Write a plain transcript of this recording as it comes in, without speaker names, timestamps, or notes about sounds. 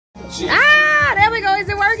Ah, there we go. Is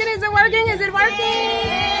it working? Is it working? Is it working?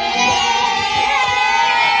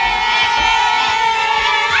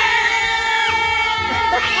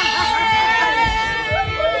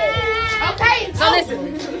 Okay. So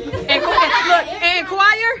listen, and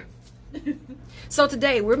choir. So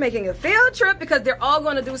today we're making a field trip because they're all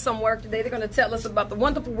going to do some work today. They're going to tell us about the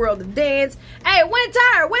wonderful world of dance. Hey,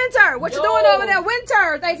 Winter, what you doing over there?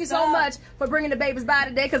 Winter, thank you so much for bringing the babies by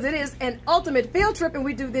today because it is an ultimate field trip and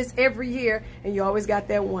we do this every year. And you always got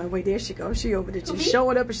that one. Wait, there she goes. She over there just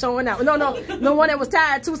showing up and showing out. No, the one that was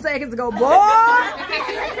tired 2 seconds ago. Boy,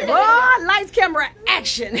 lights, camera,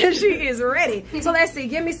 action. She is ready. So let's see.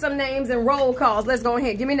 Give me some names and roll calls. Let's go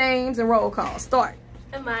ahead. Give me names and roll calls. Start.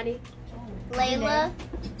 Amani, Layla,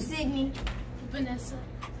 Sydney, Vanessa,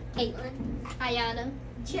 Caitlin, Ayana,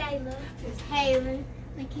 Jayla, Haylin,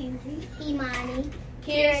 Mackenzie, Imani,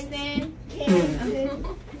 Kirsten,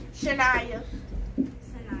 Shania,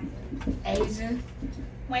 Asia,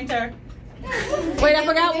 Winter. Wait, I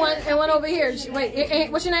forgot one and one over here.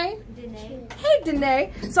 Wait, what's your name? Danae. Hey,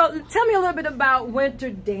 Danae. So tell me a little bit about Winter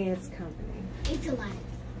Dance Company. It's a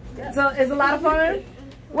lot. So it's a lot of fun?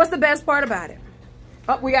 What's the best part about it?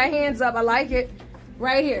 Oh, we got hands up. I like it.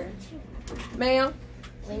 Right here. Ma'am?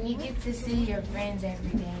 When you get to see your friends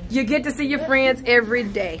every day. You get to see your friends every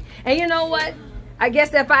day. And you know what? I guess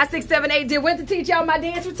that 5, 6, 7, 8 did Winter teach y'all my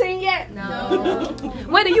dance routine yet? No.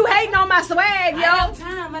 Winter, you hating on my swag, yo? I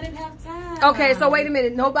didn't have time. Okay, so wait a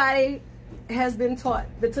minute. Nobody has been taught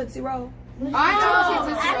the Tootsie Roll? I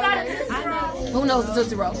know. Who knows the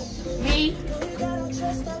Tootsie Roll? Me.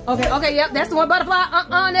 Okay, yep, that's the one. Butterfly,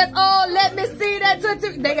 that's all. Let me see that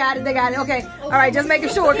Tootsie. They got it, okay. All right, just making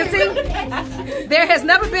sure. Because see, there has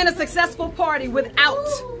never been a successful party without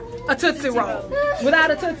a Tootsie Roll. Without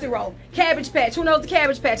a Tootsie Roll. Cabbage Patch, who knows the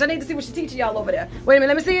Cabbage Patch? I need to see what she's teaching y'all over there. Wait a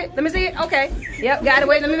minute, let me see it. Okay, yep, got it.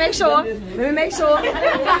 Wait, let me make sure.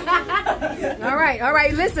 All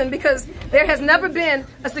right, listen, because there has never been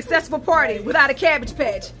a successful party without a Cabbage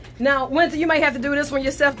Patch. Now, Winter, you might have to do this one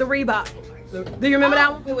yourself, the Reebok. Do you remember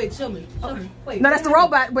that one? Wait, show me. Okay. Wait. No, that's the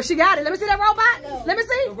robot, but she got it. Let me see that robot. No. Let me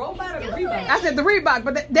see. The robot or the Reebok? I said the Reebok,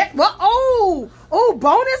 but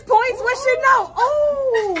bonus points. What she know?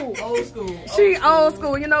 Oh, Old school. She old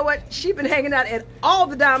school. You know what? She been hanging out at all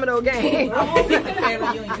the domino games, all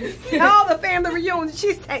the family reunions.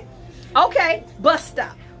 She said, "Okay, bus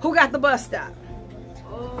stop. Who got the bus stop?"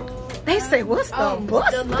 They say, "What's the bus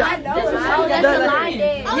stop?" That's the line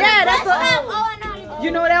there. Yeah, that's the. I know. You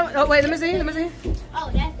know that one? Oh, wait, let me see. Oh,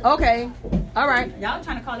 that's the Okay. All right. Y'all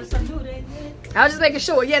trying to call it something new, they I was just making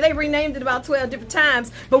sure. Yeah, they renamed it about 12 different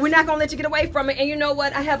times, but we're not going to let you get away from it. And you know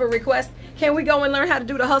what? I have a request. Can we go and learn how to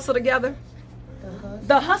do the hustle together?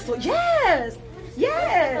 The hustle. Yes.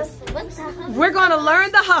 What's the hustle? We're going to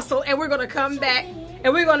learn the hustle, and we're going to come back,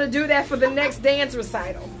 and we're going to do that for the next dance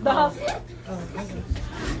recital. The hustle.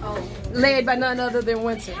 Led by none other than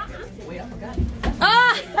Winter. Wait, I forgot.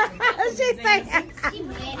 She said we're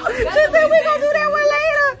going to do that one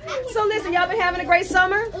later. So listen, y'all been having a great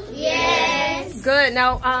summer? Yes. Good.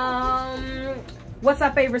 Now, what's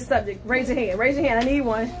our favorite subject? Raise your hand. I need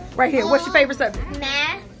one. Right here. What's your favorite subject?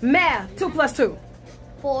 Math. 2 plus 2.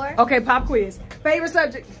 4. Okay, pop quiz. Favorite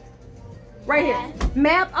subject? Right here.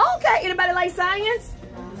 Math. Okay. Anybody like science?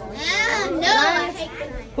 No. I hate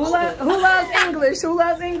science. Who loves English?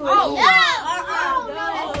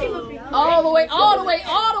 All the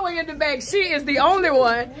way in the back. She is the only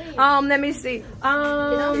one. Let me see.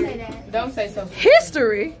 Don't say that. Don't say so.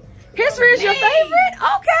 History is your favorite?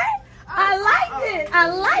 Okay. I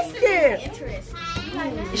like it. Interesting.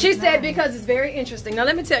 She said because it's very interesting. Now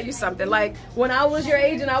let me tell you something. Like when I was your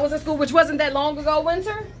age and I was in school, which wasn't that long ago,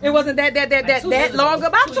 Winter. It wasn't that long.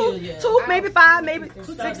 About two, maybe 5, maybe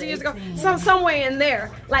 6 years ago. Somewhere in there.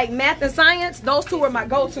 Like math and science, those two were my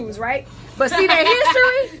go-tos, right? But see that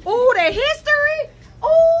history.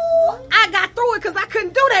 I got through it because I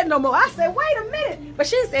couldn't do that no more. I said, wait a minute. But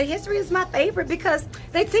she said history is my favorite because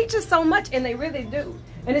they teach us so much, and they really do.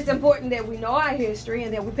 And it's important that we know our history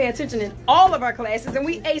and that we pay attention in all of our classes and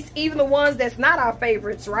we ace even the ones that's not our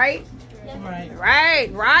favorites, right?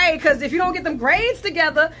 Right. Because if you don't get them grades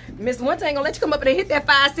together, Miss Winter ain't gonna let you come up and hit that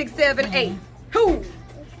 5, 6, 7, 8. Who?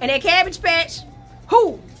 And that Cabbage Patch,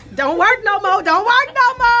 who? Don't work no more.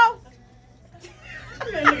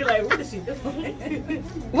 Nigga like, what is she doing?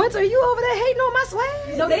 Winter, are you over there hating on my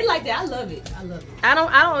swag? No, they like that. I love it. I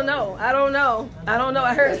don't know.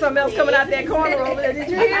 I heard something else coming out that corner over there. Did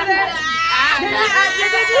you hear that? Did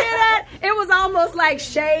you hear that? It was almost like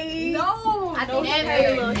shade. No. I think that made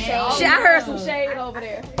a little shade. I heard some shade over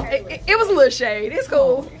there. It was a little shade. It's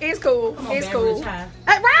cool.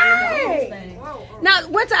 Right. Now,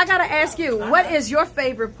 Winter, I gotta ask you, what is your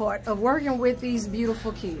favorite part of working with these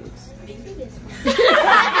beautiful kids?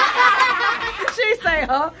 She say,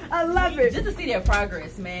 huh? I love it. Just to see their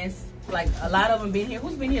progress, man. Like a lot of them been here.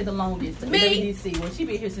 Who's been here the longest? Me. Well, she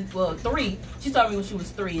been here since 3. She started me when she was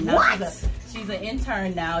 3. Now she's an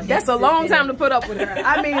intern now. That's a long time to put up with her.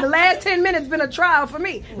 I mean, the last 10 minutes been a trial for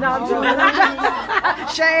me. No, I'm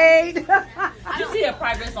shade. You see their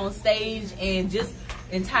progress on stage and just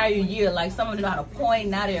entire year. Like some of them know how to point.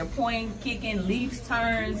 Now they're pointing, kicking, leaps,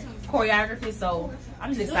 turns, choreography. So I'm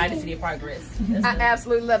just excited to see their progress. I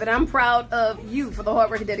absolutely love it. I'm proud of you for the hard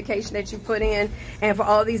work and dedication that you put in, and for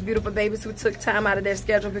all these beautiful babies who took time out of their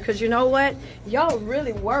schedule, because you know what? Y'all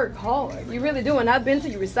really work hard. You really do. And I've been to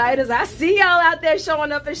your recitals. I see y'all out there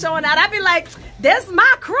showing up and showing out. I be like, that's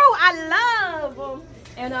my crew. I love them.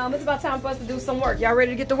 And it's about time for us to do some work. Y'all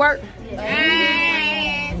ready to get to work?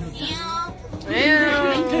 Yes.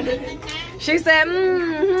 Yeah. She said,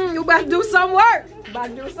 you about to do some work. About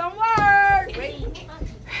to do some work.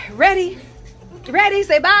 Ready? Ready?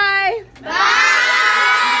 Say bye. Bye.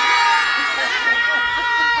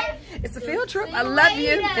 It's a field trip. I love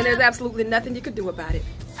you. And there's absolutely nothing you could do about it.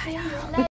 Bye, y'all.